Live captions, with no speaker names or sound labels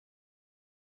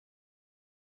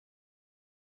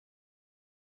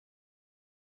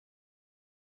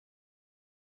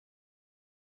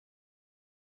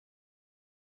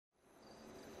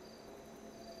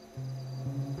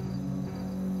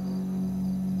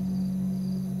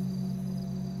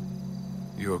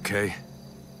You okay?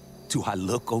 Do I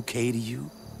look okay to you?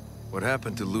 What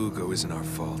happened to Lugo isn't our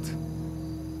fault.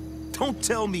 Don't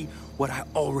tell me what I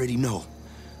already know.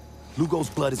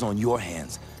 Lugo's blood is on your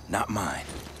hands, not mine.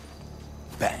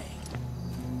 Bang.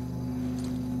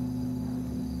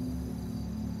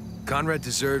 Conrad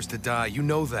deserves to die, you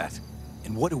know that.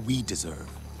 And what do we deserve?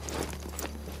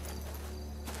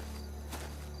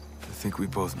 I think we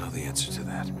both know the answer to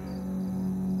that.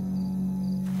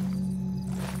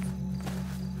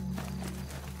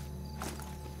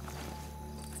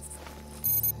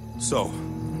 So,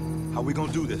 how we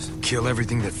gonna do this? Kill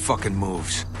everything that fucking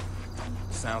moves.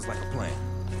 Sounds like a plan.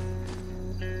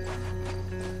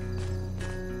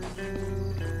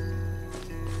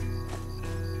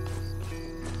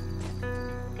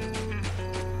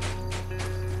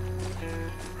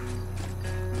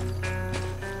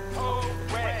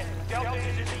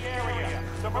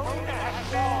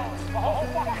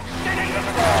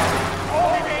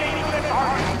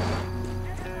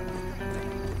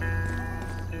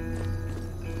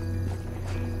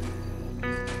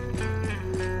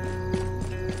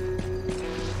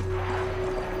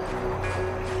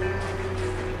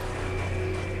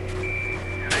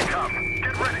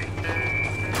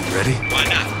 Ready? Why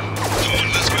not? Come on,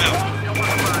 let's go.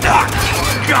 Ah!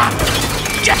 God!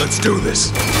 Let's do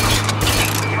this!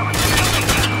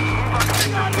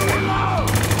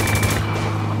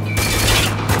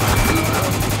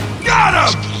 Got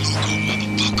him!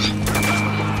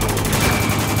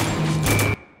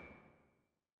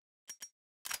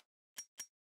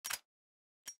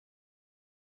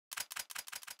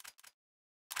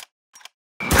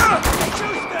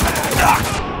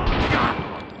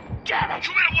 You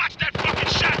better watch that fucking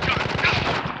shotgun!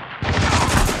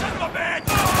 That's my man!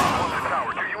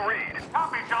 Tower, do you read?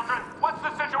 Copy, Shelton. What's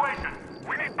the situation?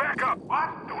 We need backup.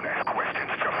 What? Don't ask questions,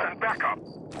 just send backup.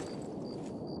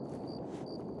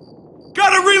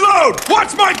 Gotta reload!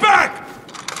 Watch my back!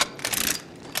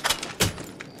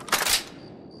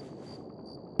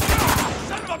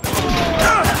 Son of a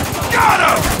bitch! Got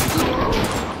him!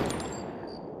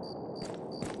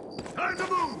 Time to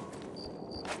move!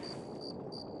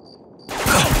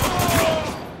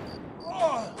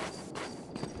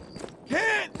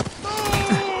 Can't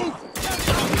move!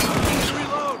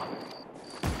 Reload!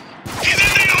 He's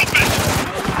in the open!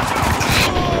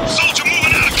 Soldier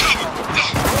moving out of cover!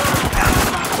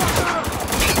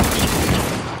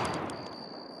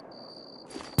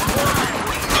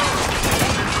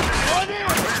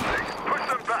 Push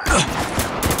them back.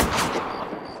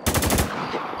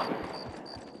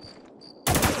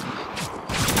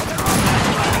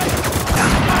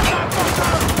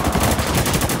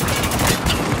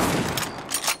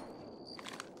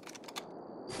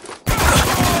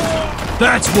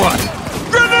 That's what!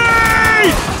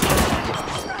 Grenade!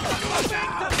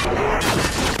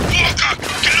 Walker,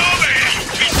 get over here, you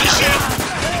piece of shit!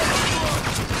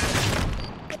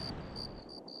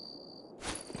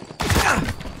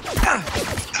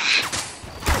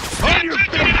 On your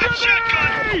Get that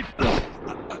shotgun!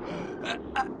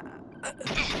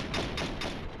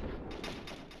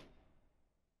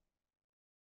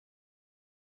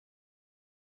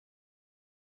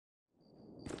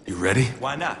 You ready?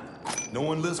 Why not? No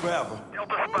one lives forever.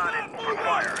 Delta spotted. Open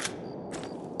fire.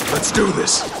 Let's do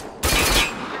this!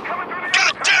 Coming through the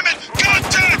God damn it!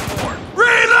 Contact!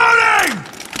 Reloading!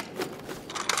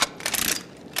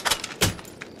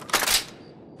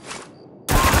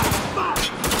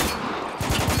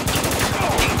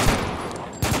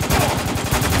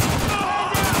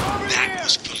 That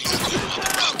was Beluga,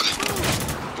 motherfucker.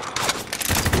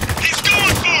 He's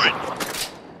going for it!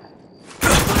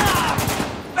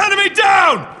 Enemy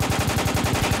down!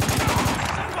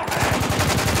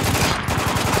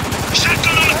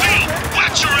 Shotgun on the field!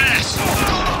 Watch your ass!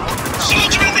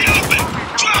 Soldier in the open!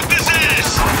 Drop his ass!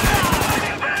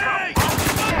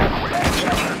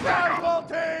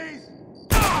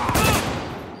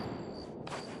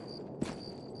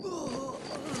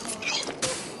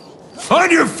 On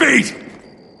your feet!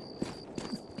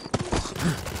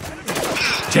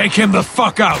 Take him the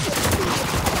fuck out!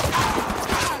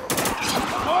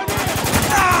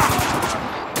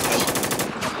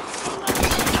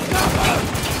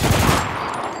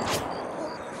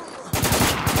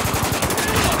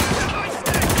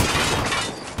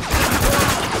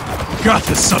 Got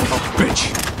the son of a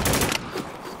bitch!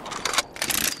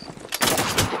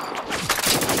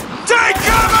 Take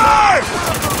cover!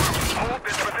 Hold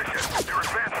this position. They're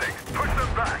advancing. Push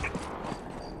them back.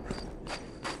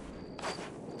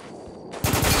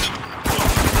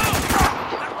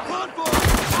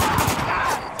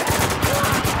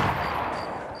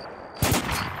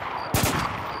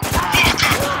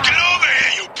 Walker, get over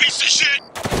here,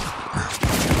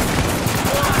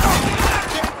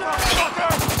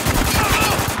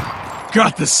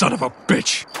 Got this son of a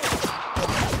bitch!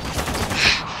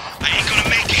 I ain't gonna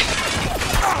make it.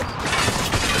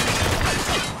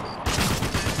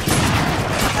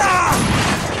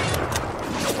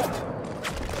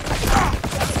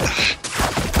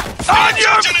 On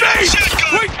your feet!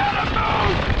 Shotgun! We gotta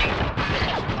move!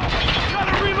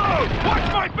 Gotta reload! Watch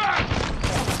my back!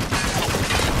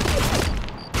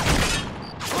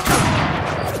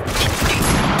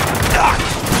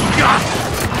 God!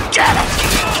 Get it!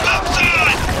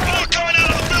 Outside! More coming out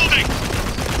of the building!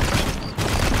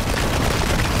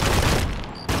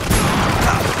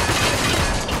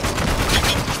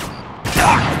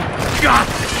 God!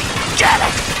 Get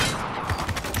it!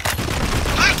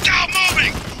 Hostile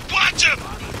moving! Watch him!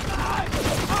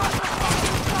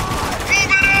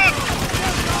 Move it up!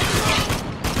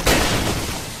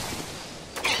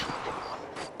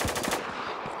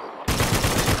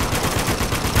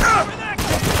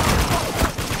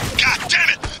 God damn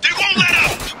it! They won't let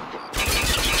up!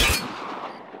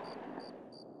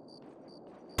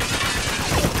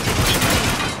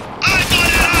 I'm not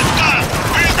an hostile!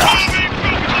 We're moving from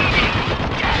cover!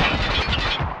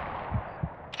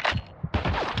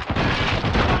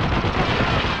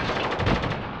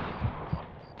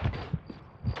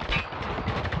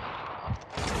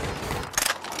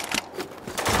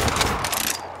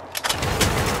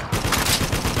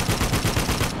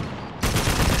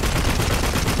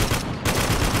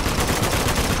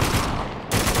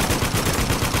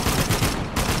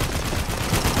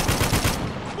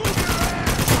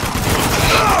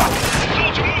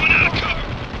 Soldier moving out of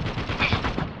cover!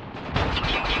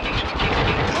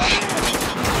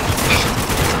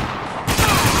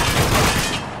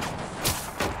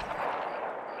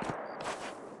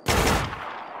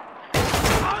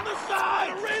 On the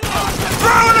side! Reload!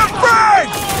 Throwing a frag!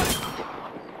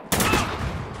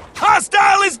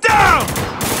 Hostile is down!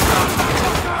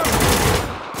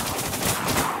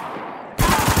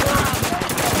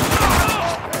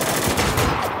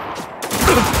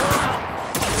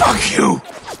 Fuck you!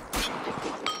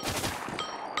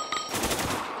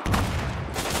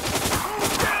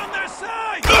 Down their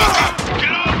side! Get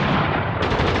up!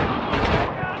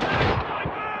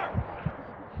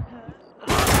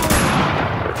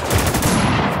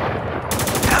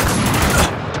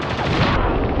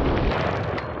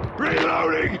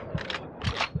 Reloading!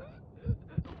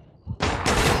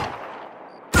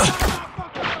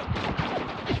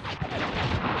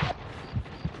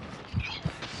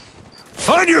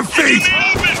 On your In feet! the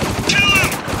open! Kill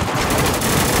him!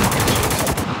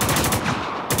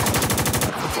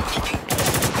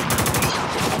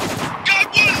 Got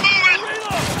one moving!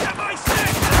 Reload! Get my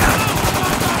six!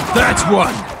 That's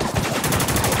one!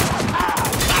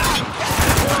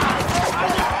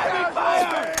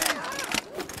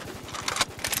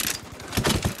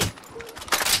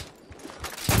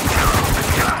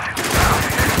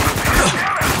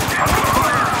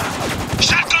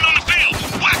 Shotgun on the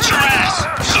field! Watch your ass!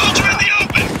 Soldier in the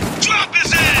open! Drop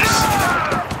his ass!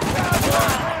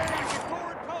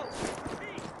 Forward post!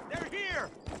 Repeat, they're here!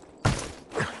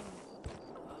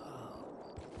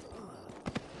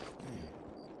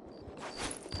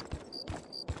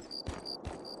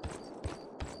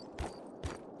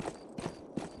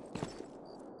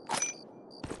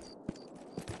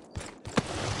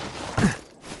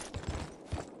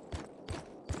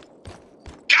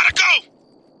 Gotta go!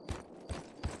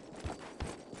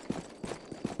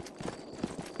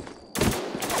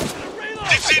 Reload!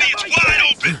 This idiot's wide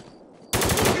open!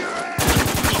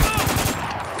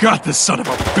 Got this son of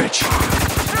a bitch!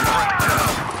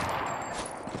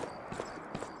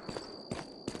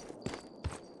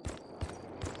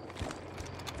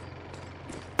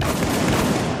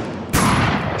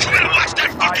 You better watch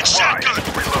that fucking shotgun!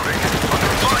 Reloading.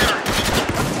 Under fire.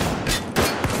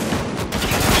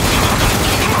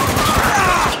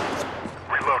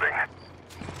 Reloading.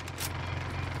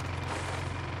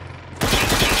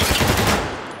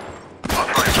 I'll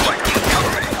try and flank them.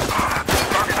 Cover me.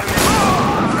 Target's in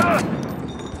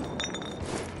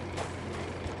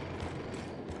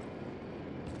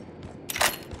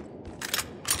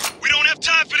We don't have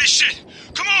time for this shit!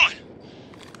 Come on!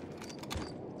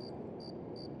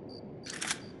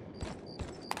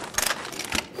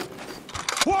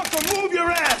 Walker, move your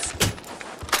ass!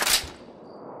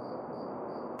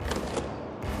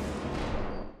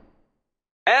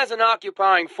 As an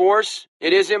occupying force,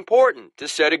 it is important to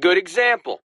set a good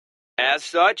example. As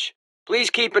such, please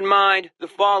keep in mind the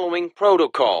following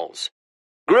protocols.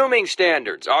 Grooming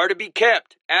standards are to be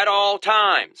kept at all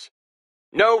times.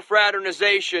 No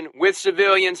fraternization with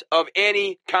civilians of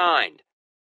any kind.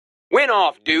 When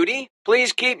off duty,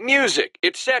 please keep music,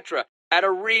 etc. at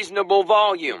a reasonable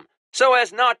volume so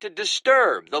as not to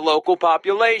disturb the local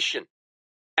population.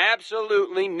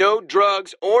 Absolutely no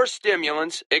drugs or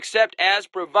stimulants except as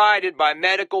provided by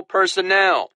medical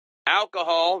personnel.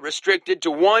 Alcohol restricted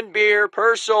to 1 beer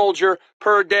per soldier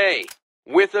per day,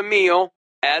 with a meal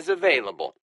as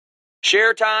available.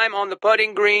 Share time on the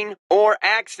putting green or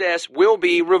access will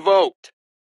be revoked.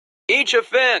 Each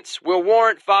offense will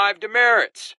warrant 5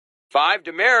 demerits. 5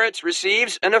 demerits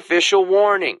receives an official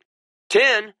warning.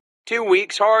 10, 2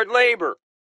 weeks hard labor.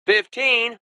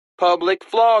 15, public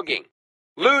flogging.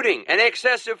 Looting and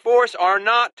excessive force are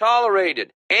not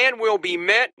tolerated and will be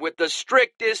met with the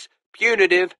strictest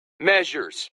punitive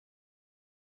measures.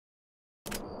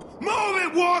 Move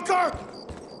it, Walker!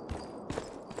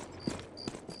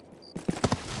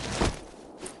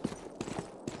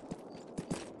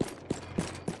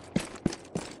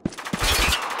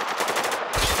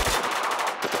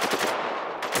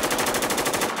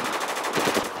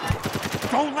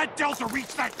 Don't let Delta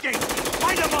reach that gate!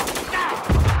 Light him up,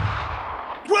 now!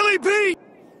 Willie B!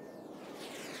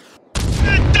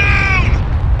 Get down!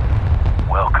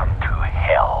 Welcome to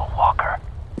hell, Walker.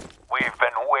 We've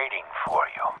been waiting for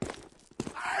you.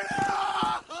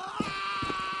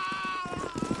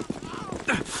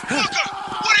 Walker,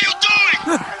 what are you doing?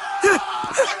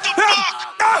 What the fuck?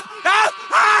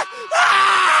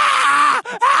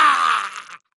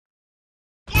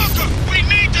 Walker, we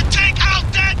need to take out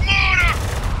that mortar!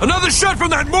 Another shot from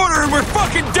that mortar and we're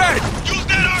fucking dead! Use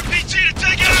that RPG to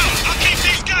take it out! I'll keep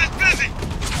these guys busy!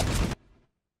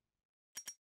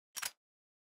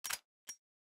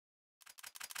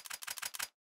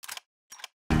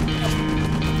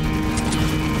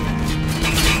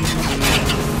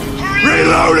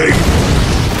 Reloading!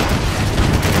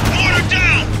 Mortar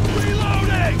down!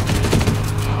 Reloading!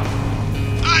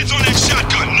 Eyes on that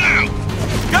shotgun now!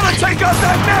 Gotta take out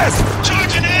that nest!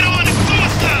 Charging head-on and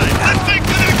suicide! Let's take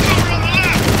for that cover on the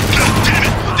left! God damn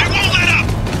it! They won't let up!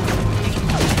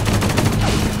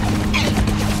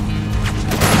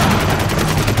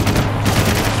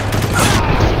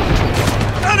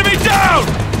 Enemy down!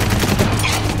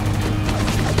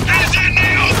 That is in the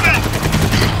open!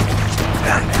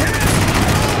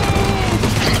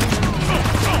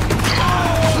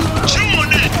 Chew on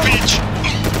that, bitch!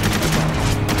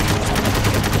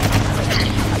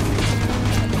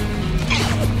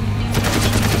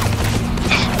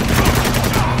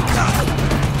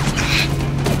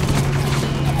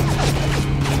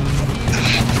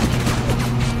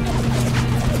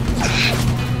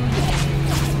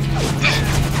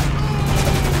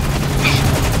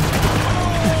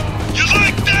 You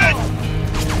like that?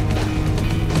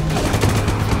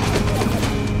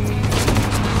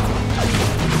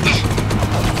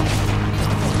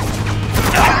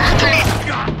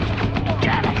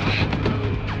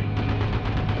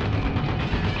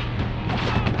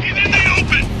 He's in the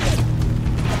open!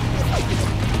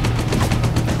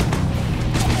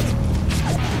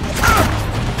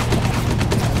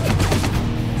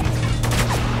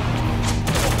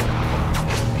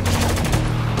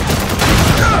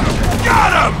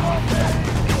 Got him!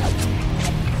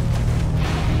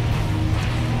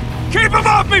 Keep him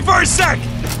off me for a sec!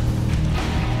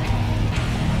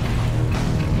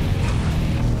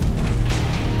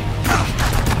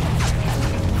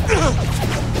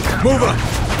 Move up!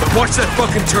 But watch that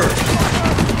fucking turret!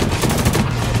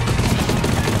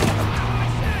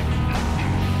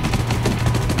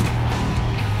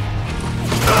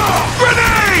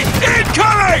 Grenade!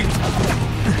 Incoming!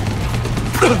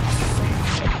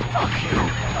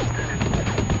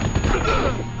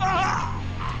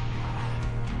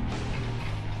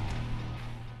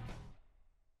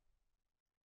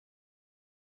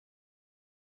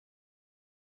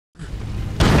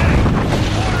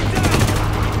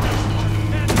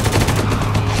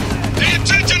 Pay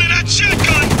attention to that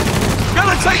shotgun!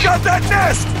 Gotta take out that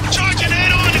nest! Charging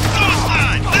head-on and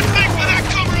suicide! Let's make for that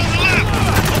cover on the left!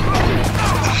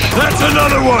 That's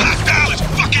another one! Last Dallas,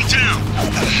 fucking town!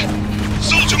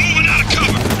 Soldier moving out of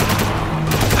cover!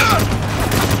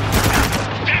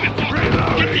 Damn it, Walker!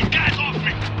 Get these guys off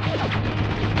me!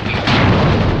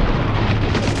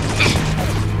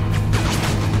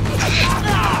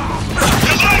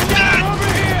 You like that?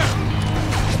 Over here!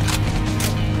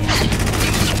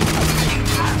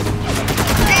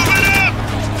 Move it up!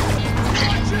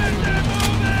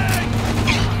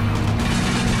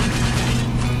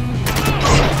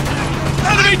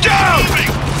 Enemy down!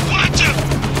 Moving! Watch him!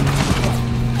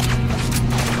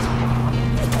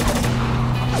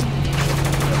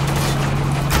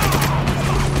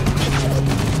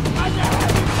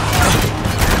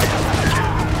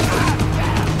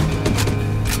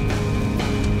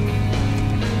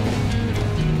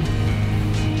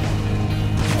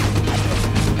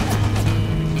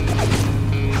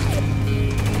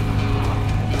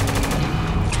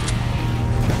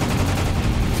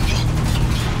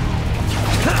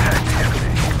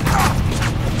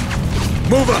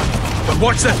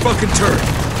 watch that fucking turret!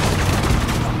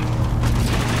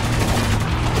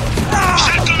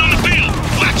 Shotgun on the field!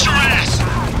 Watch your ass!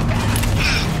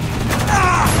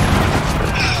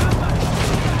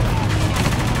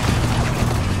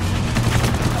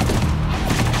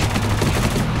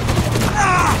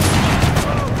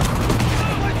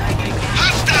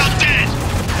 Hostile dead!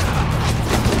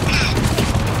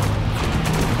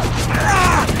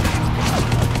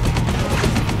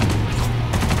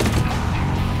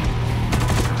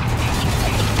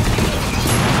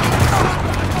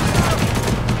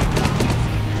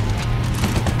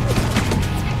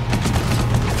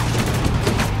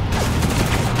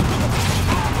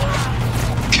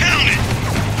 Count it!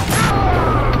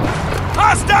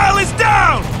 Hostile is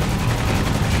down!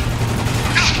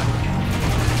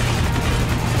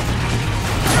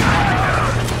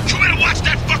 You better watch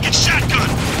that fucking shotgun!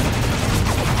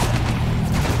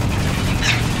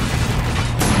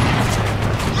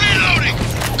 Reloading!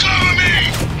 Cover me!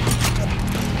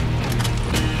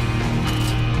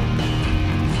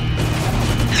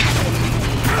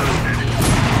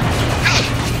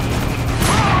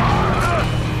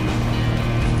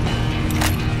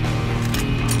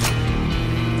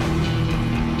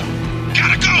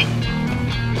 Gotta go!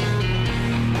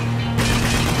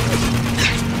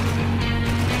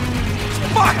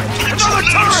 Fuck! Another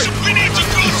turret! We need to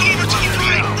cross over to the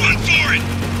right! Run for it!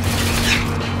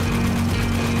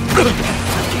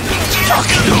 Turret's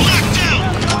got locked down!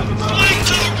 Flank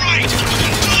to the right!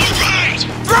 To the right!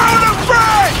 Throw the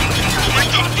frag!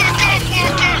 Wake the fuck up,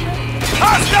 Walker!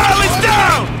 Hostile is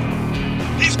down!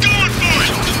 He's going for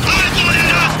it! Eyes on that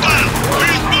hostile!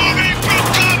 He's moving from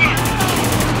cover!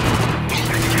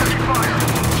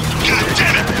 God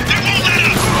damn it! They won't let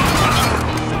us!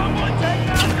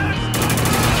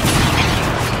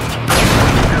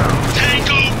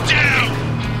 Tango down!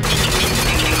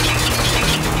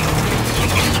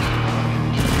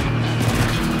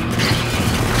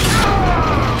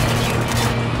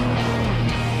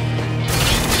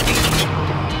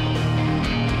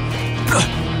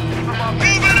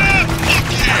 Move it up! Fuck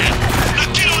yeah! Now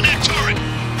get on that turret!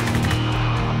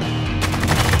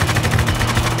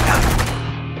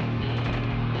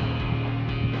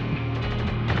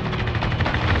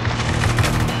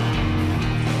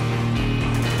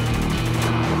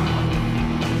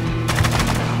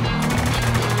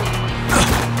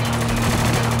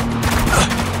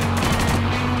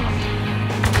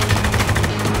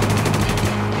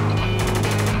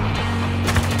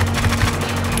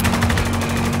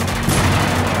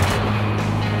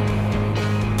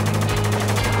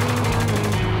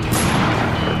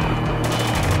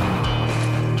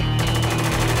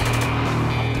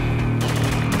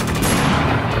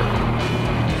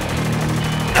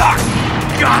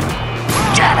 God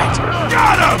damn it!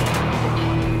 Got him!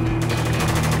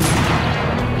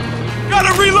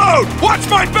 Gotta reload! Watch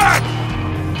my back!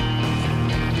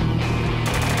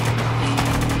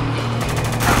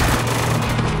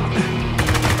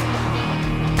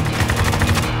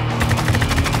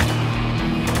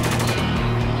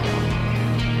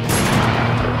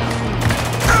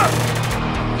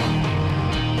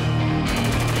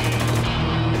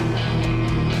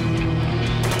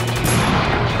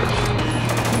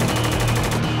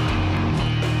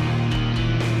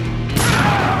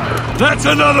 That's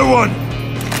another one!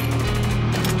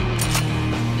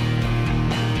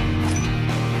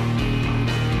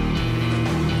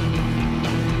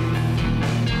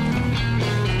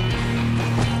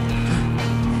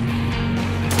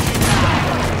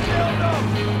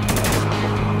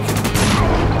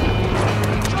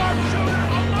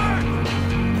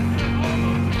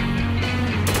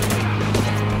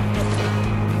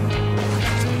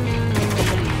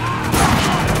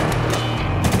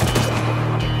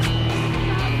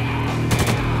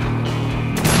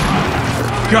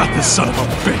 Got this son of a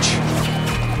bitch!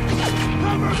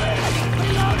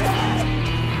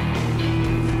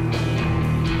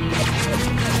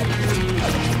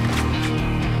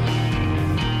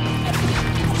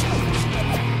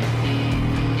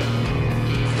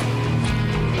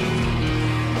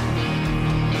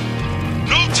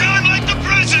 No time like the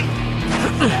present!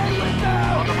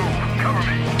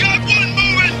 Got one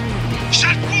moving!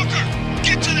 Shot Walker!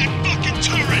 Get to that fucking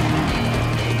turret!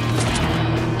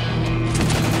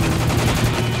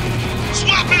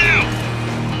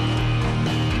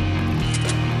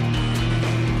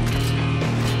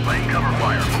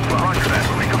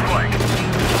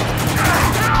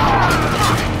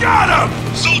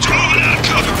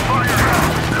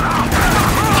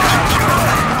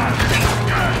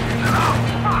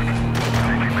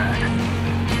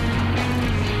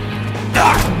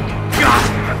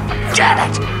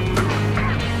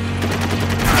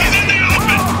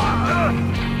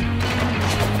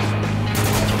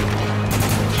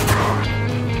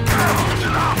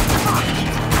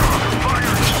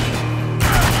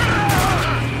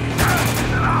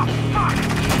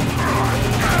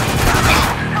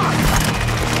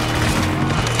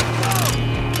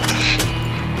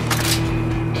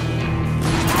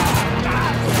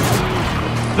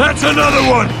 That's another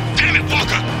one! Damn it,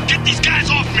 Walker! Get these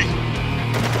guys off me!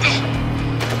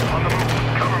 On the move.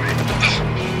 Cover me.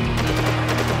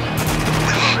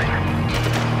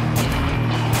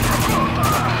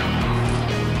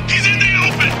 He's in the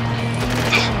open!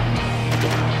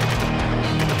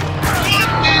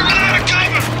 Get out of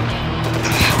cover!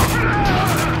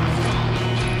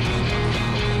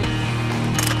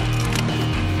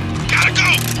 Gotta go!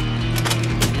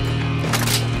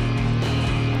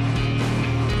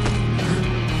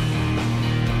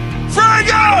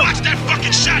 Watch that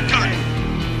fucking shotgun!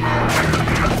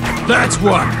 That's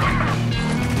one!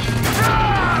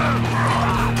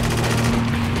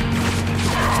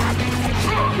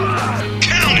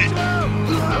 Count it!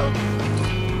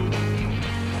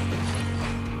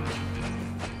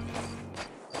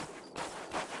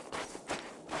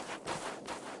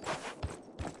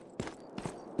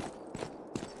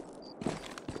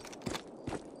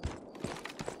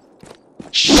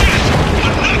 Shit!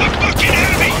 Another fucking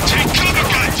enemy! Take cover,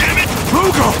 goddammit!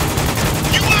 Lugo!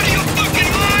 You out of your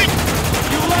fucking mind?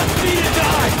 You left me to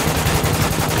die!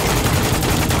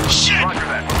 Shit! Roger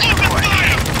that. Open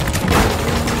fire!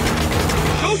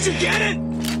 Don't you get it?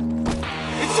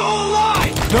 It's all a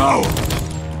lie! No!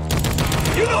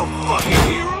 You no fucking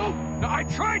hero! I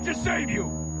tried to save you!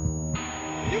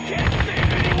 You can't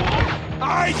save anyone!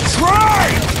 I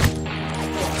tried!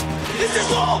 This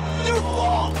is all your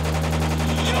fault!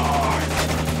 Yours!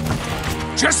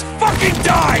 Just fucking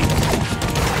die!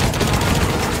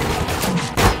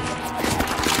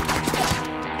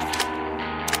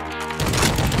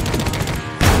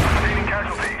 Remaining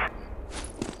casualties.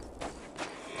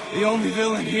 The only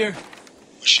villain here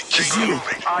We should keep is you.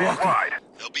 moving. Eyes wide.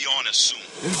 They'll be on us soon.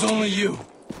 There's only you.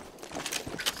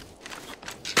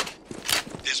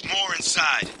 There's more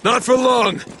inside. Not for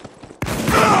long.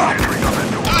 Entering on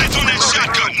that door. Eyes on that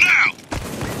shotgun now!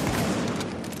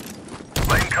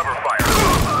 Laying cover fire.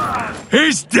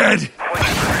 He's dead.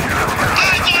 Eyes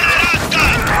on that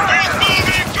hostile! He's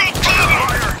moving from cover!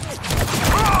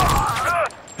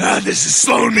 Ah, this is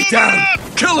slowing me down.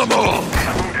 Kill them all.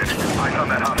 Wounded. Eyes on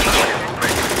that hostile.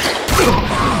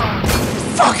 Moving.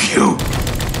 Fuck you.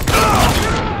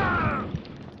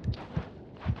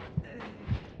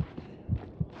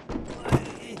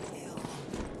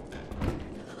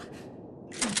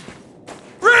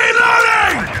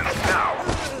 Reloading! Now.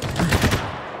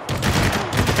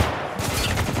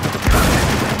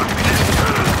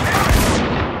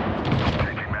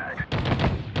 Changing mag.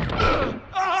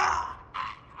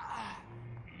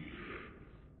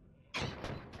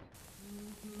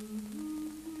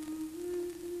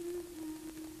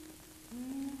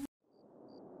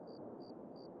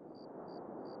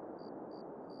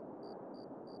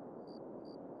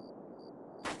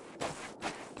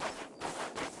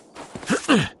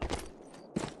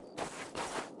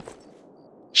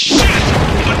 Shit!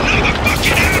 Another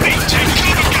fucking enemy! Take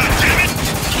cover, goddammit!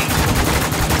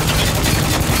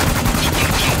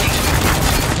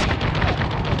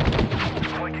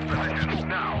 Flanking position.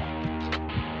 Now.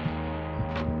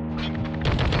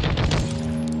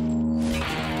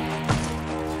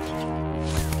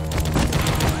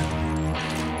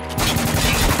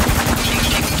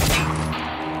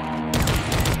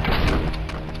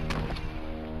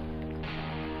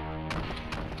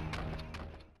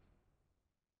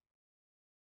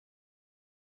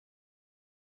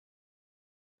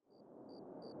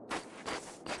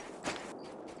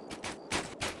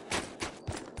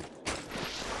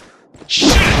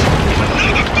 Shit!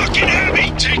 Another fucking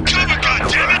enemy! Take cover,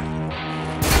 goddammit!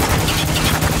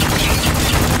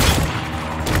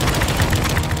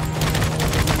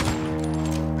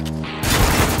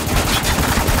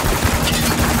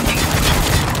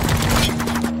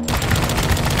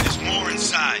 There's more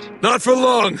inside. Not for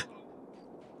long.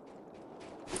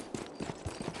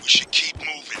 We should keep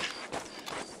moving.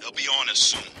 They'll be on us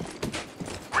soon.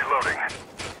 Reloading.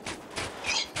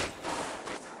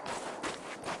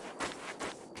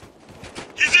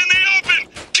 He's in the open!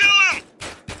 Kill him!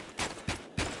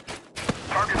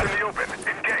 Target's in the open.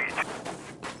 Engage.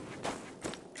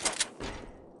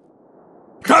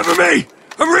 Cover me!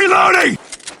 I'm reloading!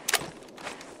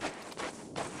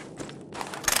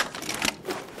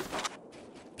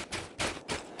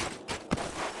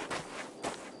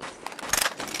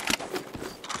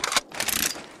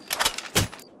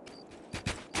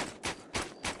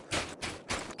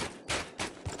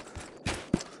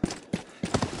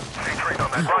 Trained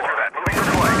on that. Roger that. Moving this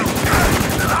way.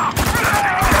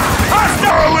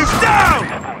 Hostile is down!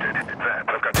 Wounded. Advance.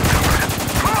 I've got you covered.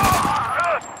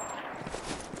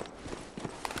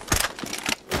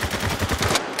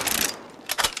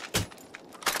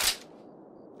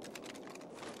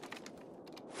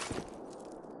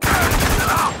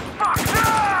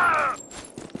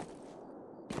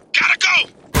 Gotta go!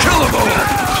 Kill them all!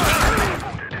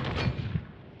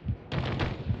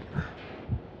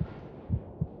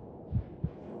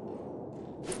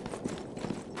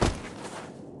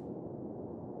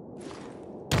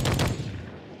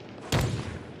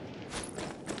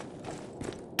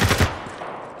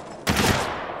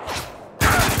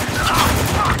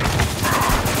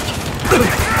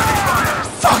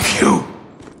 Fuck you!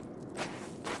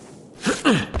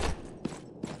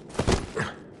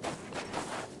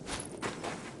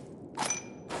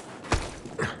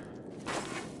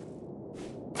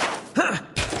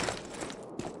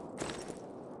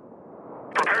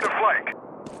 Prepare to flank.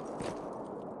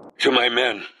 To my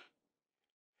men,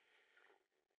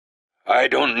 I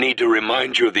don't need to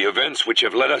remind you of the events which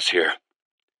have led us here.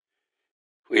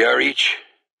 We are each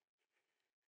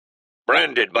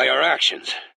branded by our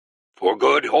actions, for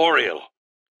good or ill.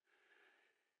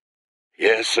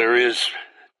 Yes, there is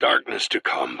darkness to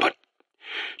come, but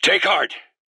take heart,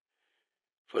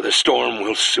 for the storm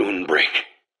will soon break.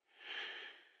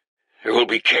 There will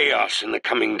be chaos in the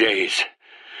coming days.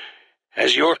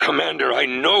 As your commander, I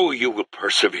know you will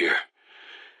persevere.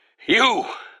 You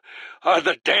are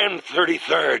the damn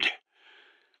 33rd.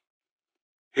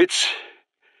 It's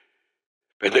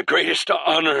been the greatest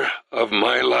honor of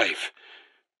my life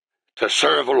to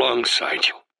serve alongside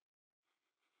you.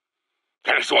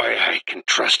 That is why I can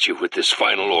trust you with this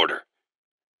final order.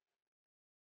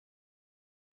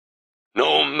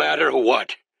 No matter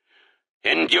what,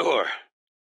 endure.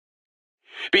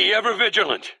 Be ever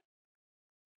vigilant.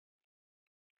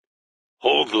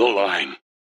 Hold the line.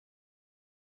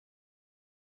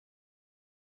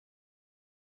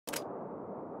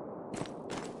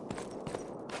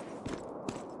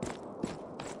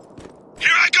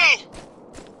 Here I go!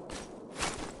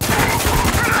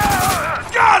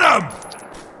 Got him!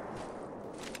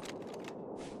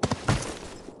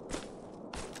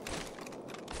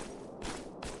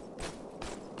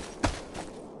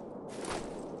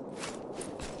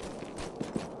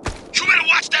 You better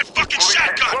watch that fucking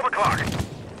shotgun! 12 o'clock.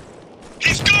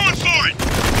 He's going for it!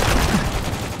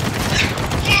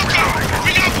 Walker!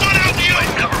 We got one out in the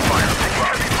open! Cover fire.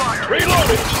 Heavy fire.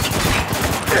 Reloading!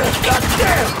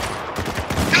 Goddamn!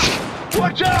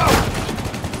 Watch out!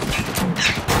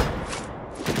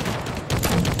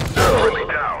 Friendly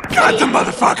down. Got the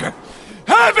motherfucker!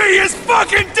 Heavy is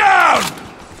fucking down!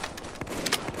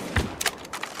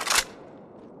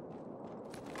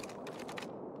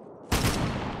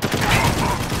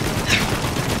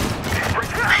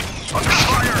 Under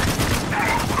fire.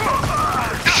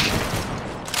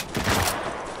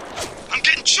 I'm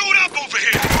getting chewed up over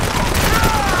here!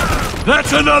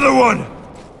 That's another one!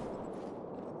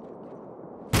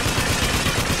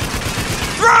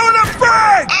 Throwing a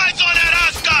frag! Eyes on that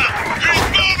hostile! He's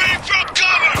moving from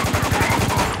cover!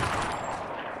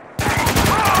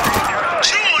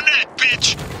 Chew on that, bitch!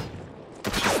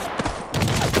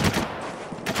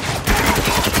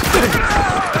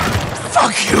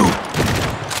 Fuck you!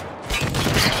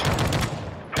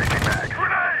 Taking mag.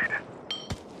 Grenade.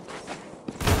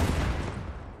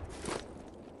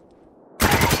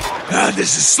 Ah,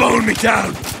 this is slowing me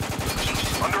down.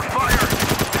 Under fire.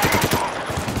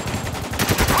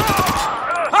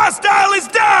 Hostile is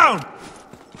down!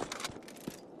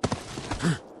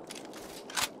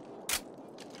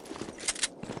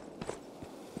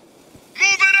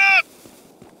 Move it up!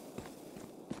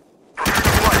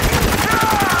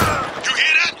 You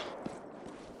hear that?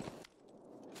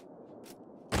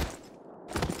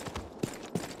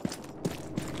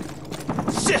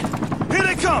 Shit! Here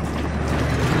they come!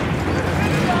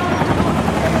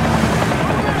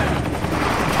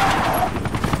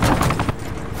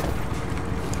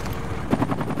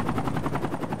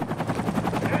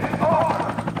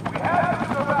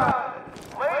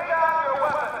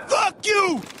 Fuck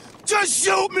you! Just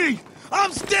shoot me!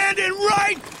 I'm standing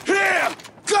right here!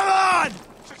 Come on!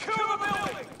 Secure the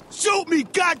building! Shoot me,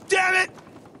 goddammit!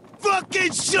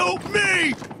 Fucking shoot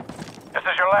me! This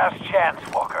is your last chance,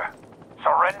 Walker.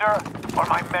 Surrender, or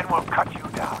my men will cut you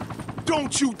down.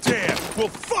 Don't you dare! Well,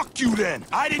 fuck you then!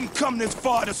 I didn't come this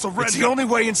far to surrender! It's the only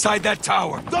way inside that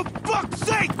tower. The fuck's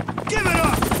sake! Give it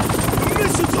up! The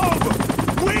mission's over!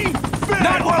 We failed!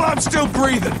 Not while I'm still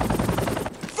breathing.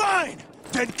 Fine!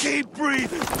 Then keep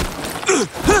breathing!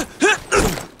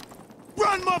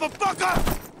 Run, motherfucker!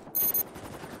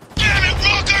 Damn it,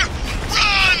 Walker!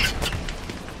 Run!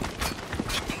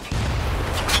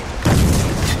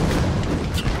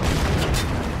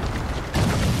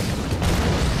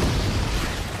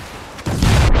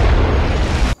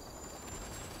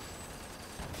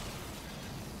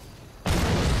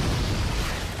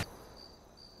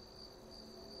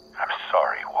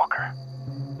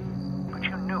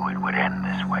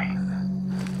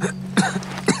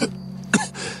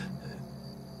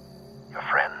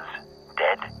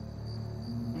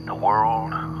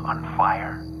 world on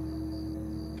fire.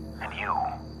 And you,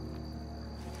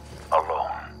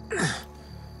 alone.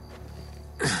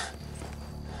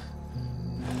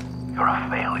 You're a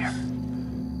failure.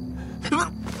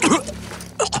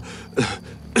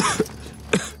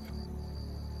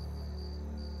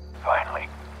 Finally,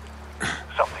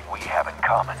 something we have in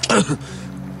common.